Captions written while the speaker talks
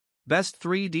Best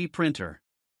 3D Printer.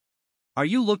 Are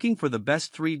you looking for the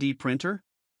best 3D printer?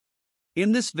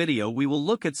 In this video we will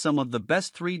look at some of the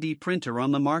best 3D printer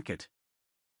on the market.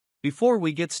 Before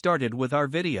we get started with our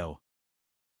video,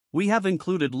 we have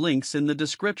included links in the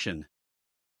description.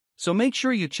 So make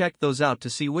sure you check those out to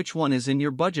see which one is in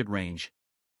your budget range.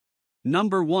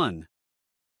 Number 1.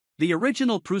 The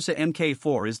original Prusa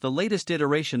MK4 is the latest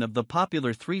iteration of the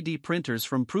popular 3D printers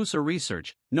from Prusa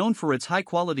Research, known for its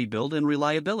high-quality build and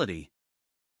reliability.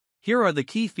 Here are the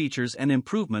key features and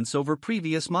improvements over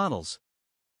previous models.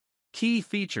 Key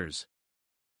features.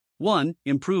 1.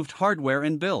 Improved hardware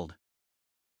and build.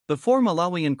 The 4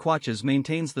 Malawian Kwaches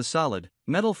maintains the solid,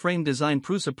 metal frame design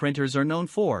Prusa printers are known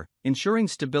for, ensuring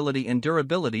stability and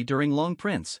durability during long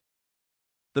prints.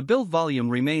 The build volume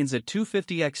remains at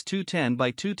 250 x 210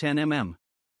 by 210 mm.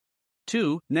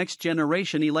 2. Next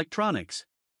generation electronics.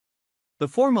 The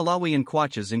 4 Malawian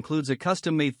Kwaches includes a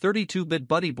custom-made 32-bit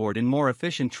buddyboard and more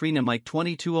efficient Trinamike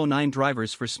 2209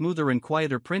 drivers for smoother and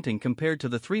quieter printing compared to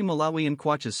the 3 Malawian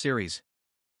Kwaches series.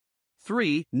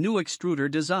 3. New extruder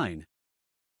design.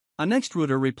 An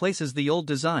extruder replaces the old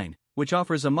design, which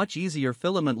offers a much easier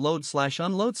filament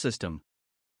load/unload system.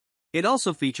 It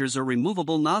also features a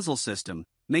removable nozzle system,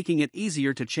 making it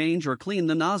easier to change or clean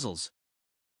the nozzles.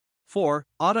 4.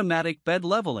 Automatic bed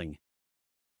leveling.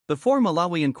 The 4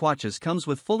 Malawian Kwaches comes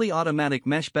with fully automatic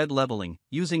mesh bed leveling,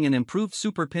 using an improved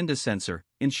Super Pinda sensor,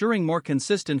 ensuring more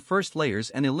consistent first layers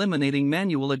and eliminating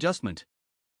manual adjustment.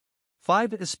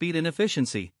 5. Speed and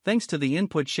efficiency. Thanks to the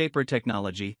input shaper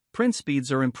technology, print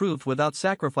speeds are improved without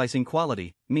sacrificing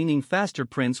quality, meaning faster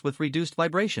prints with reduced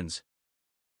vibrations.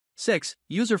 6.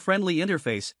 User-friendly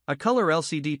interface. A color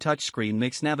LCD touchscreen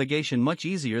makes navigation much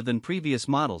easier than previous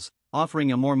models,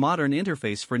 offering a more modern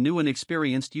interface for new and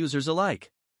experienced users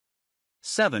alike.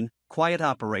 7. Quiet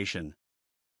operation.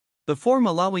 The 4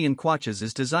 Malawian Kwaches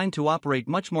is designed to operate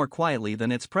much more quietly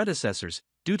than its predecessors,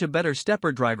 due to better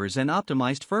stepper drivers and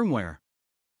optimized firmware.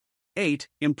 8.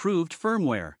 Improved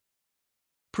firmware.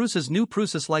 Prusa's new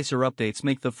Prusa Slicer updates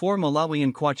make the 4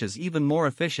 Malawian Kwaches even more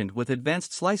efficient with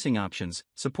advanced slicing options,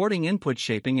 supporting input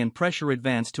shaping and pressure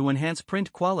advance to enhance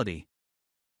print quality.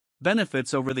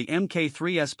 Benefits over the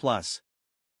MK3S Plus.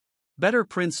 Better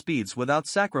print speeds without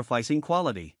sacrificing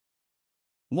quality.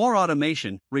 More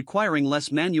automation, requiring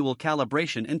less manual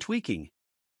calibration and tweaking.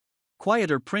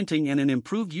 Quieter printing and an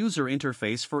improved user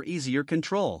interface for easier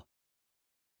control.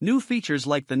 New features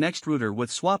like the Nextruder with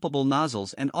swappable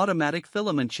nozzles and automatic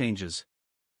filament changes.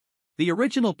 The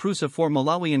original Prusa 4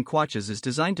 Malawian Kwaches is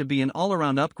designed to be an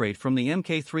all-around upgrade from the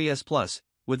MK3S Plus,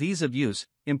 with ease of use,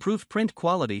 improved print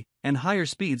quality, and higher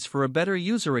speeds for a better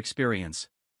user experience.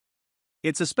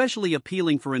 It's especially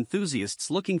appealing for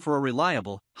enthusiasts looking for a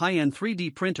reliable, high-end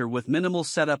 3D printer with minimal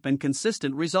setup and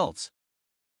consistent results.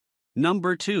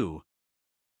 Number 2.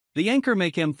 The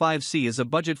AnkerMake M5C is a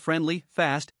budget-friendly,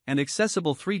 fast, and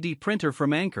accessible 3D printer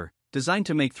from Anker, designed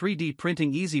to make 3D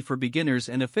printing easy for beginners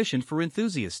and efficient for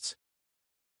enthusiasts.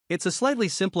 It's a slightly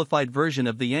simplified version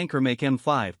of the AnkerMake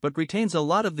M5 but retains a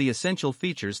lot of the essential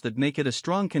features that make it a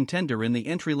strong contender in the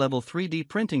entry-level 3D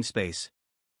printing space.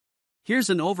 Here's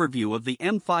an overview of the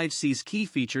M5C's key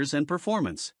features and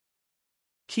performance.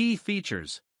 Key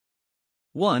features.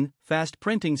 1. Fast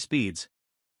printing speeds.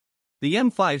 The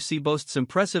M5C boasts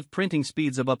impressive printing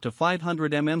speeds of up to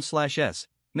 500 mm/s,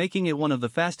 making it one of the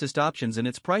fastest options in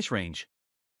its price range.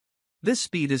 This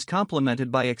speed is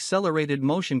complemented by accelerated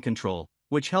motion control,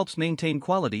 which helps maintain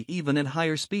quality even at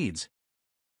higher speeds.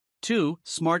 2.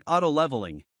 Smart auto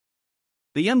leveling.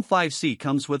 The M5C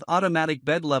comes with automatic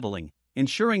bed leveling,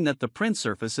 ensuring that the print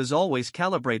surface is always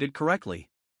calibrated correctly.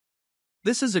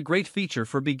 This is a great feature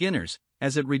for beginners,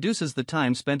 as it reduces the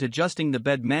time spent adjusting the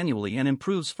bed manually and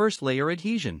improves first layer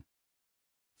adhesion.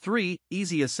 3.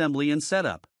 Easy assembly and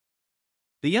setup.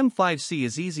 The M5C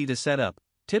is easy to set up,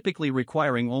 typically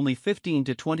requiring only 15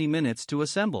 to 20 minutes to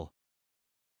assemble.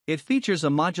 It features a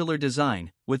modular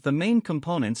design, with the main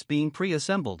components being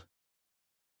pre-assembled.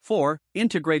 4.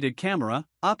 Integrated camera,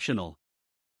 optional.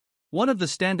 One of the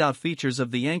standout features of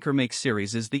the AnkerMake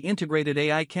series is the integrated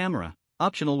AI camera,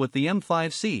 optional with the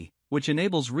M5C, which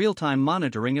enables real-time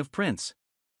monitoring of prints.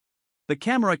 The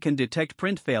camera can detect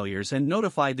print failures and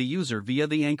notify the user via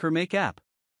the AnkerMake app.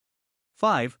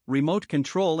 5. Remote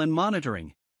control and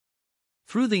monitoring.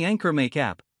 Through the AnkerMake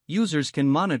app, users can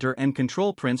monitor and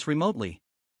control prints remotely.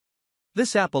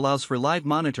 This app allows for live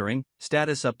monitoring,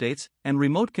 status updates, and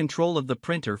remote control of the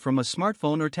printer from a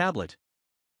smartphone or tablet.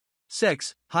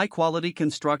 6. High-quality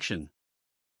construction.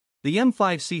 The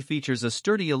M5C features a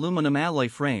sturdy aluminum alloy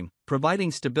frame,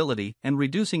 providing stability and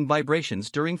reducing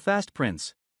vibrations during fast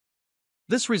prints.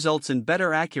 This results in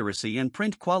better accuracy and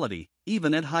print quality,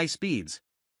 even at high speeds.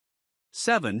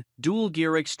 7. Dual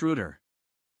Gear Extruder.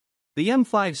 The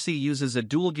M5C uses a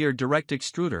dual-gear direct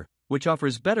extruder, which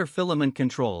offers better filament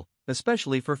control,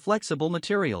 especially for flexible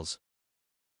materials.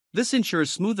 This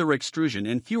ensures smoother extrusion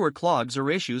and fewer clogs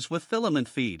or issues with filament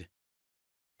feed.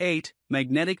 8.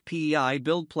 Magnetic PEI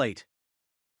Build Plate.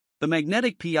 The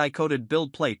magnetic PEI-coated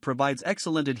build plate provides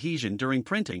excellent adhesion during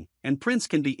printing, and prints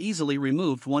can be easily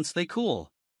removed once they cool.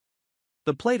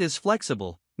 The plate is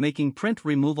flexible, making print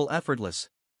removal effortless.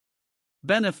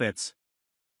 Benefits.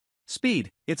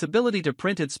 Speed. Its ability to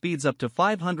print at speeds up to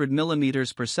 500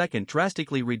 mm per second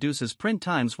drastically reduces print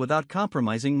times without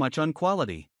compromising much on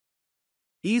quality.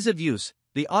 Ease of use.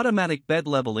 The automatic bed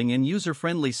leveling and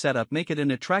user-friendly setup make it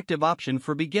an attractive option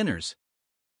for beginners.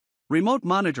 Remote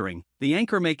monitoring. The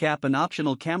AnkerMake app an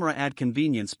optional camera add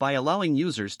convenience by allowing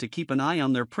users to keep an eye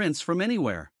on their prints from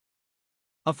anywhere.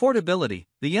 Affordability.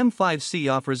 The M5C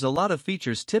offers a lot of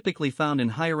features typically found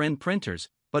in higher-end printers,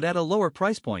 but at a lower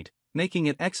price point, making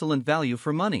it excellent value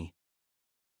for money.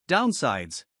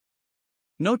 Downsides.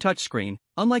 No touchscreen.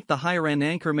 Unlike the higher-end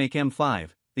AnkerMake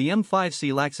M5, the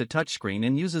M5C lacks a touchscreen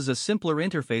and uses a simpler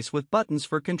interface with buttons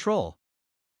for control.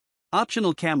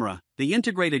 Optional camera. The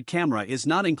integrated camera is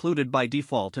not included by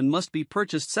default and must be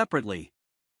purchased separately.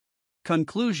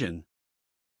 Conclusion.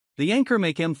 The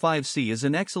AnkerMake M5C is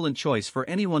an excellent choice for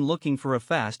anyone looking for a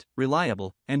fast,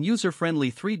 reliable, and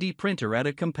user-friendly 3D printer at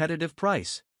a competitive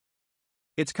price.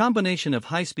 Its combination of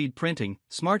high-speed printing,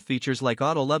 smart features like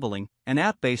auto-leveling, and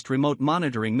app-based remote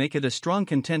monitoring make it a strong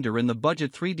contender in the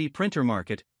budget 3D printer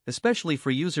market, especially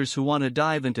for users who want to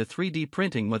dive into 3D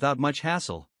printing without much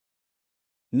hassle.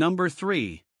 Number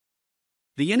 3.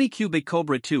 The Anycubic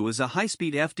Kobra 2 is a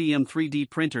high-speed FDM 3D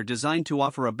printer designed to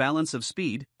offer a balance of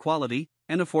speed, quality,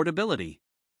 and affordability.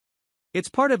 It's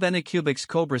part of Anycubic's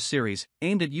Kobra series,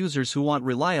 aimed at users who want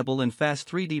reliable and fast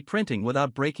 3D printing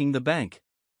without breaking the bank.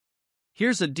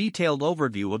 Here's a detailed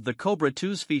overview of the Kobra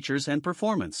 2's features and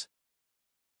performance.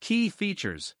 Key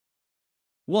features.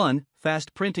 1.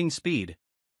 Fast printing speed.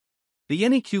 The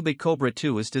Anycubic Kobra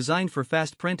 2 is designed for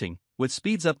fast printing, with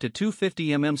speeds up to 250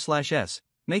 mm/s,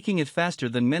 making it faster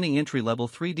than many entry-level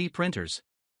 3D printers.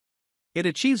 It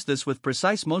achieves this with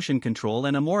precise motion control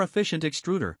and a more efficient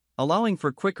extruder, allowing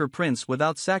for quicker prints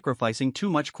without sacrificing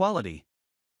too much quality.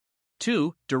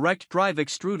 2. Direct drive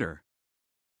extruder.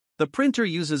 The printer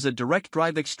uses a direct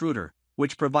drive extruder,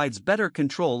 which provides better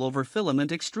control over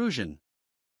filament extrusion.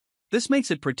 This makes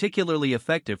it particularly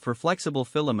effective for flexible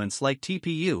filaments like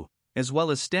TPU, as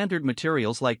well as standard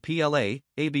materials like PLA,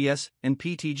 ABS, and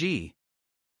PTG.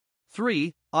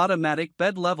 3. Automatic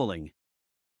bed leveling.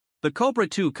 The Kobra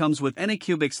 2 comes with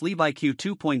Anycubic's LeviQ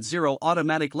 2.0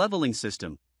 automatic leveling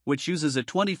system, which uses a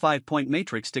 25-point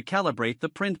matrix to calibrate the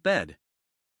print bed.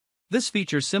 This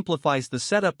feature simplifies the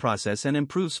setup process and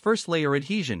improves first-layer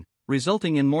adhesion,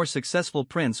 resulting in more successful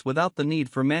prints without the need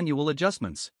for manual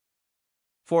adjustments.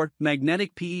 4.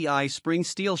 Magnetic PEI Spring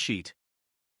Steel Sheet.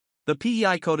 The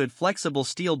PEI-coated flexible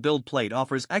steel build plate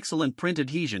offers excellent print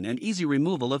adhesion and easy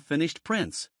removal of finished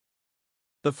prints.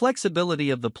 The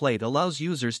flexibility of the plate allows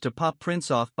users to pop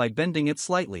prints off by bending it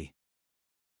slightly.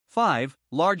 5.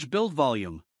 Large build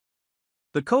volume.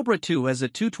 The Kobra 2 has a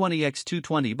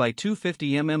 220x220 by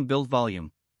 250 mm build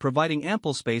volume, providing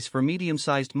ample space for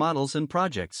medium-sized models and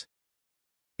projects.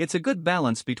 It's a good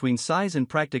balance between size and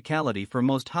practicality for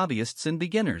most hobbyists and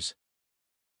beginners.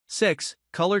 6.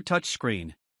 Color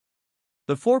touchscreen.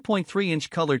 The 4.3-inch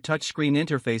color touchscreen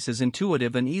interface is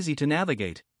intuitive and easy to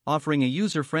navigate, offering a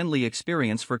user-friendly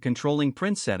experience for controlling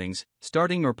print settings,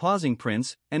 starting or pausing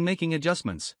prints, and making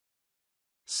adjustments.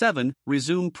 7.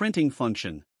 Resume printing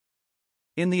function.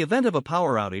 In the event of a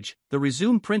power outage, the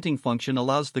resume printing function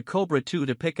allows the Kobra 2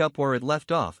 to pick up where it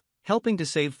left off, helping to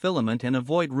save filament and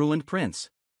avoid ruined prints.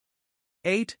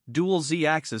 8. Dual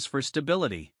Z-axis for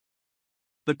stability.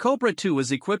 The Kobra 2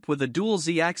 is equipped with a dual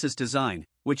Z-axis design,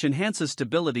 which enhances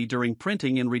stability during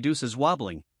printing and reduces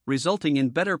wobbling, resulting in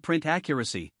better print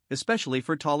accuracy, especially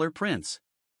for taller prints.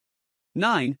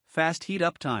 9. Fast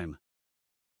heat-up time.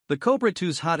 The Kobra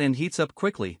 2's hot end heats up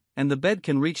quickly, and the bed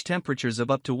can reach temperatures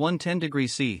of up to 110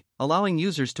 degrees C, allowing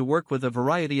users to work with a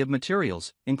variety of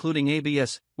materials, including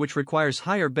ABS, which requires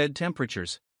higher bed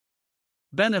temperatures.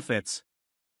 Benefits.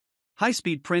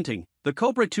 High-speed printing. The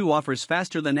Kobra 2 offers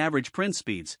faster than average print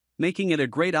speeds, making it a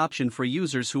great option for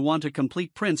users who want to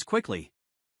complete prints quickly.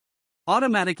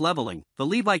 Automatic leveling. The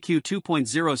LeviQ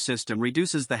 2.0 system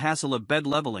reduces the hassle of bed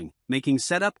leveling, making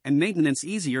setup and maintenance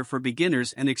easier for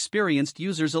beginners and experienced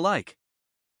users alike.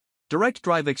 Direct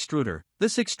drive extruder.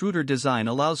 This extruder design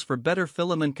allows for better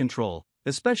filament control,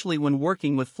 especially when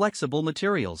working with flexible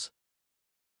materials.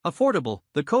 Affordable,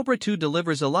 the Kobra 2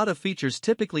 delivers a lot of features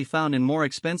typically found in more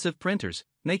expensive printers,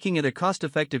 making it a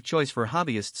cost-effective choice for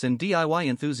hobbyists and DIY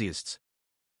enthusiasts.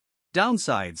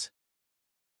 Downsides: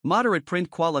 moderate print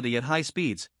quality at high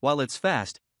speeds. While it's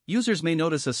fast, users may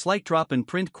notice a slight drop in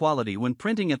print quality when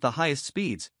printing at the highest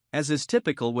speeds, as is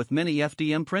typical with many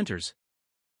FDM printers.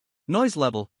 Noise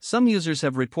level: some users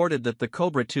have reported that the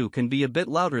Kobra 2 can be a bit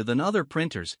louder than other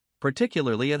printers,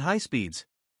 particularly at high speeds.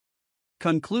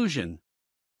 Conclusion: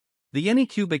 the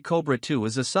Anycubic Kobra 2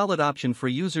 is a solid option for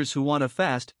users who want a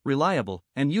fast, reliable,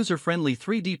 and user-friendly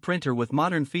 3D printer with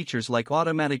modern features like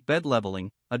automatic bed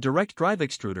leveling, a direct drive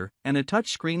extruder, and a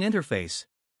touchscreen interface.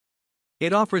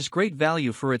 It offers great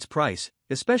value for its price,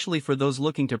 especially for those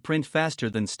looking to print faster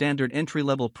than standard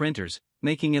entry-level printers,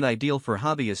 making it ideal for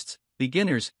hobbyists,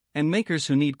 beginners, and makers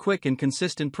who need quick and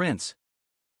consistent prints.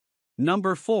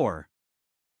 Number 4.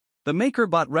 The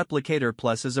MakerBot Replicator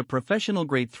Plus is a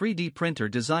professional-grade 3D printer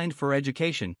designed for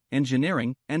education,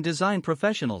 engineering, and design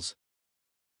professionals.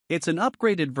 It's an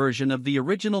upgraded version of the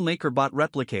original MakerBot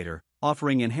Replicator,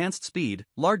 offering enhanced speed,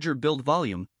 larger build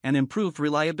volume, and improved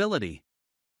reliability.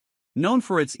 Known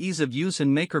for its ease of use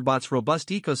and MakerBot's robust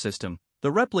ecosystem,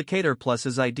 the Replicator Plus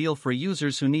is ideal for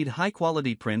users who need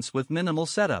high-quality prints with minimal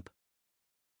setup.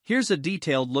 Here's a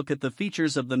detailed look at the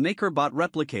features of the MakerBot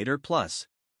Replicator Plus.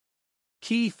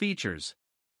 Key features.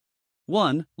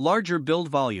 1. Larger build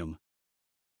volume.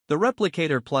 The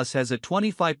Replicator Plus has a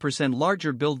 25%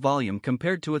 larger build volume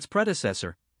compared to its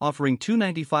predecessor, offering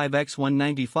 295 x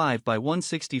 195 by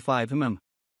 165 mm.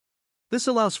 This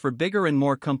allows for bigger and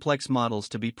more complex models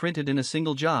to be printed in a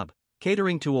single job,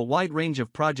 catering to a wide range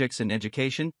of projects in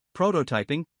education,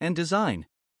 prototyping, and design.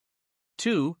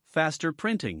 2. Faster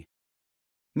printing.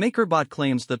 MakerBot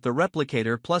claims that the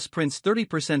Replicator Plus prints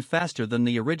 30% faster than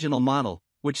the original model,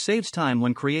 which saves time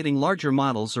when creating larger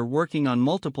models or working on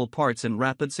multiple parts in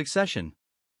rapid succession.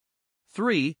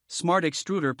 3. Smart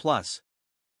Extruder Plus.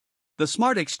 The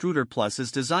Smart Extruder Plus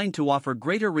is designed to offer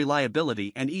greater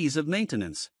reliability and ease of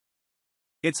maintenance.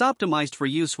 It's optimized for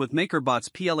use with MakerBot's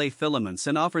PLA filaments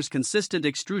and offers consistent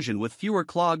extrusion with fewer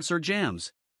clogs or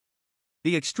jams.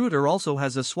 The extruder also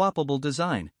has a swappable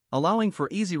design, allowing for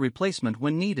easy replacement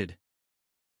when needed.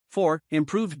 4.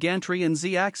 Improved gantry and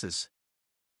Z-axis.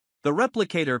 The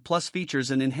Replicator Plus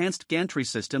features an enhanced gantry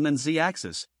system and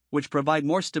Z-axis, which provide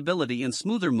more stability and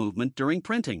smoother movement during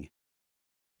printing.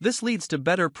 This leads to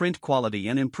better print quality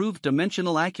and improved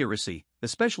dimensional accuracy,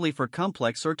 especially for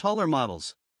complex or taller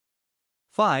models.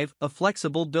 5. A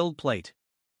flexible build plate.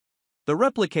 The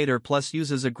Replicator Plus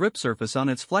uses a grip surface on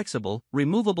its flexible,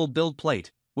 removable build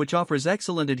plate, which offers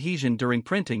excellent adhesion during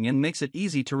printing and makes it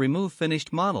easy to remove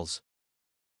finished models.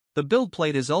 The build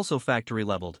plate is also factory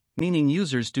leveled, meaning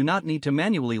users do not need to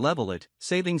manually level it,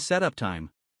 saving setup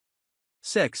time.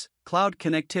 6. Cloud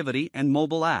connectivity and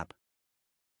mobile app.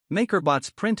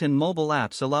 MakerBot's print and mobile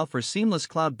apps allow for seamless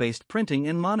cloud-based printing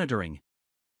and monitoring.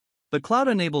 The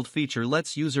cloud-enabled feature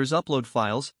lets users upload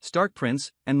files, start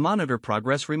prints, and monitor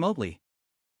progress remotely.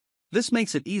 This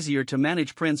makes it easier to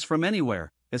manage prints from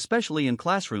anywhere, especially in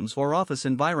classrooms or office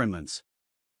environments.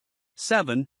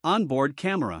 7. Onboard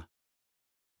camera.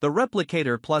 The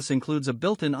Replicator Plus includes a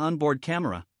built-in onboard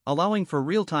camera, allowing for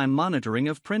real-time monitoring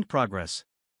of print progress.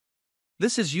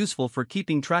 This is useful for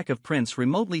keeping track of prints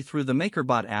remotely through the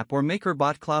MakerBot app or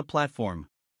MakerBot Cloud platform.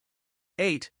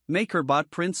 8.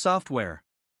 MakerBot Print Software.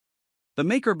 The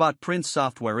MakerBot Print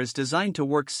software is designed to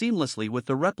work seamlessly with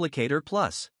the Replicator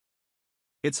Plus.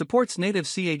 It supports native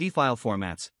CAD file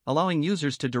formats, allowing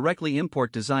users to directly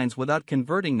import designs without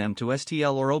converting them to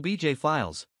STL or OBJ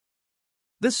files.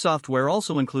 This software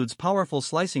also includes powerful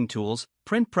slicing tools,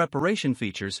 print preparation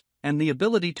features, and the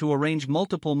ability to arrange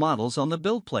multiple models on the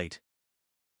build plate.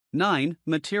 9.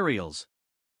 Materials.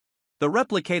 The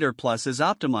Replicator Plus is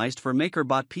optimized for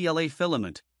MakerBot PLA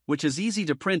filament, which is easy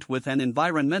to print with and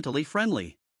environmentally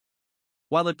friendly.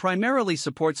 While it primarily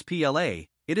supports PLA,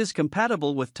 it is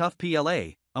compatible with Tough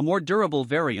PLA, a more durable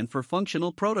variant for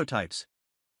functional prototypes.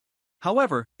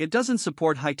 However, it doesn't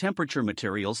support high-temperature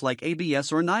materials like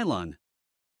ABS or nylon.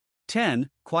 10.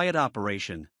 Quiet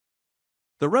operation.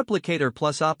 The Replicator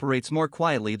Plus operates more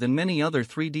quietly than many other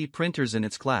 3D printers in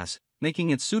its class, making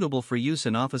it suitable for use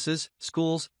in offices,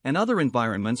 schools, and other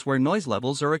environments where noise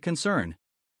levels are a concern.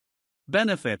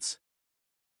 Benefits.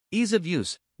 Ease of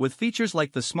use. With features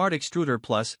like the Smart Extruder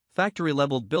Plus,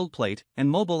 factory-leveled build plate, and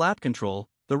mobile app control,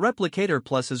 the Replicator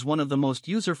Plus is one of the most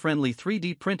user-friendly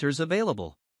 3D printers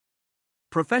available.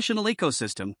 Professional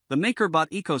ecosystem. The MakerBot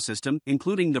ecosystem,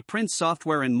 including the print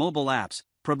software and mobile apps,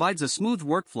 provides a smooth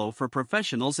workflow for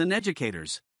professionals and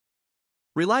educators.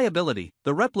 Reliability.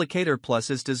 The Replicator Plus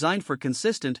is designed for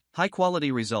consistent,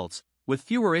 high-quality results, with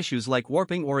fewer issues like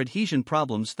warping or adhesion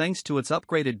problems thanks to its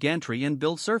upgraded gantry and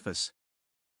build surface.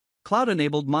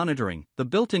 Cloud-enabled monitoring. The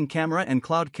built-in camera and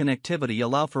cloud connectivity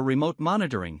allow for remote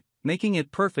monitoring, making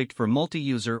it perfect for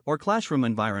multi-user or classroom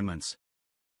environments.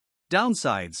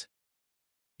 Downsides.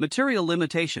 Material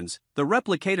limitations. The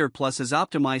Replicator Plus is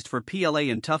optimized for PLA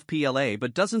and tough PLA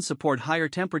but doesn't support higher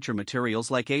temperature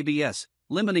materials like ABS,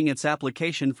 limiting its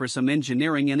application for some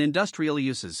engineering and industrial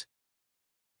uses.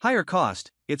 Higher cost.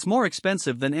 It's more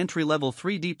expensive than entry-level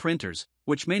 3D printers,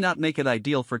 which may not make it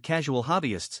ideal for casual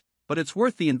hobbyists, but it's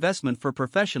worth the investment for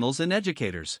professionals and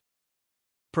educators.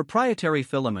 Proprietary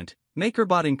filament.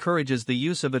 MakerBot encourages the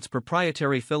use of its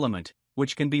proprietary filament,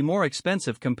 which can be more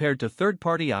expensive compared to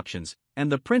third-party options,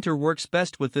 and the printer works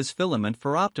best with this filament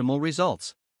for optimal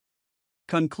results.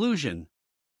 Conclusion.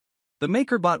 The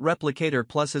MakerBot Replicator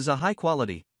Plus is a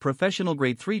high-quality,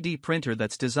 professional-grade 3D printer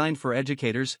that's designed for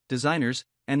educators, designers,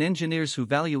 and engineers who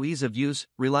value ease of use,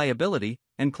 reliability,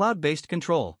 and cloud-based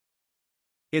control.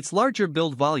 Its larger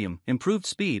build volume, improved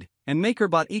speed, and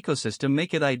MakerBot ecosystem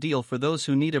make it ideal for those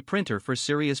who need a printer for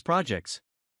serious projects.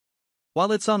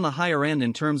 While it's on the higher end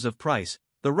in terms of price,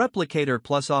 the Replicator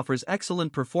Plus offers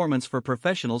excellent performance for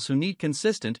professionals who need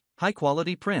consistent,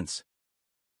 high-quality prints.